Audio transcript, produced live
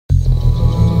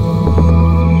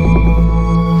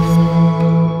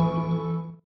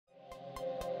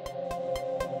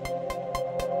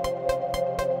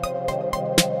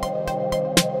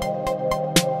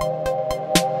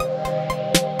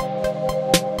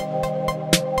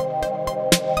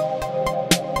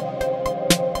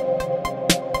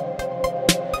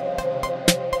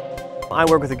I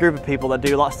work with a group of people that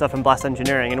do a lot of stuff in blast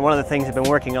engineering, and one of the things I've been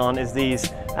working on is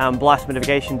these blast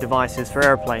mitigation devices for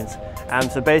airplanes.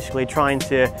 So basically trying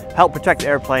to help protect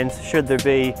airplanes should there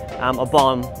be a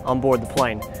bomb on board the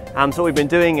plane. So what we've been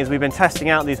doing is we've been testing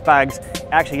out these bags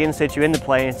actually in situ in the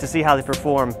planes to see how they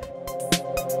perform.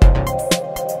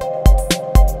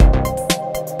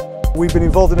 We've been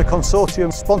involved in a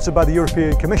consortium sponsored by the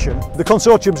European Commission. The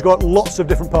consortium's got lots of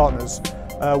different partners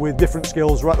with different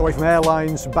skills, right away from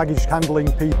airlines, baggage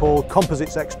handling people,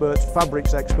 composites experts,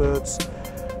 fabrics experts,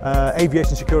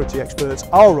 aviation security experts.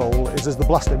 Our role is as the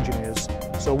blast engineers.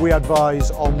 So we advise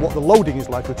on what the loading is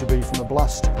likely to be from a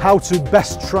blast, how to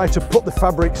best try to put the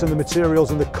fabrics and the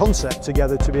materials and the concept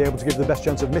together to be able to give the best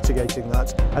chance of mitigating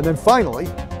that. And then finally,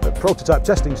 at prototype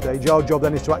testing stage, our job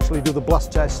then is to actually do the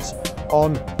blast tests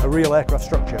on a real aircraft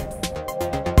structure.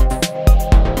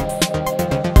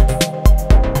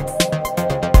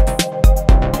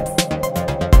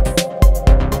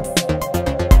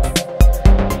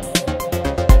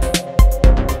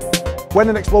 When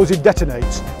an explosive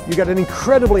detonates, you get an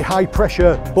incredibly high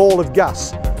pressure ball of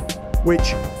gas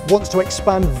which wants to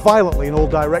expand violently in all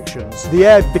directions. The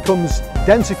air becomes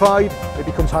densified, it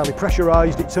becomes highly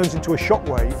pressurized, it turns into a shock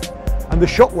wave, and the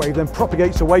shock wave then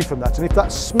propagates away from that, and if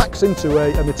that smacks into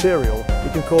a material,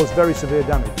 it can cause very severe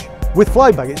damage. With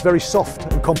flybag, it's very soft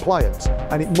and compliant,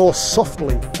 and it more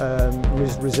softly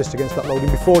resists against that loading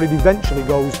before it eventually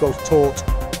goes taut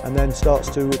and then starts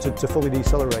to fully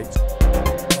decelerate.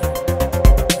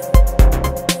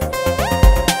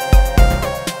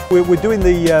 We're doing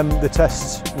the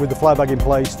tests with the flybag in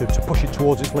place to push it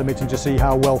towards its limit and to see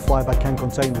how well flybag can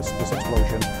contain this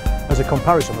explosion. As a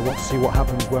comparison, we want to see what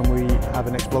happens when we have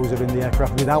an explosive in the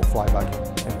aircraft without flybag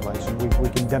in place, and we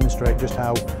can demonstrate just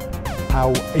how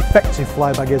effective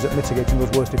flybag is at mitigating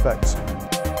those worst effects.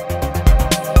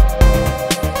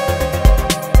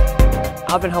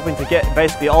 I've been helping to get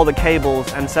basically all the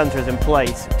cables and sensors in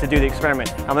place to do the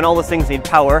experiment. All those things need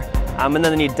power, and then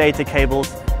they need data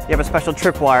cables. You have a special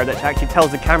tripwire that actually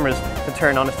tells the cameras to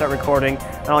turn on and start recording,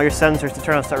 and all your sensors to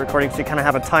turn on and start recording, so you kind of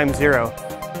have a time zero.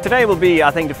 Today will be,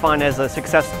 I think, defined as a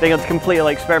success, being able to complete all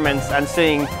the experiments and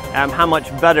seeing how much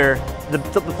better the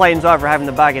planes are for having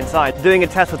the bag inside. Doing a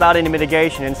test without any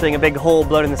mitigation and seeing a big hole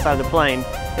blown in the side of the plane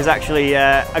is actually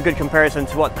a good comparison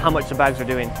to how much the bags are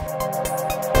doing.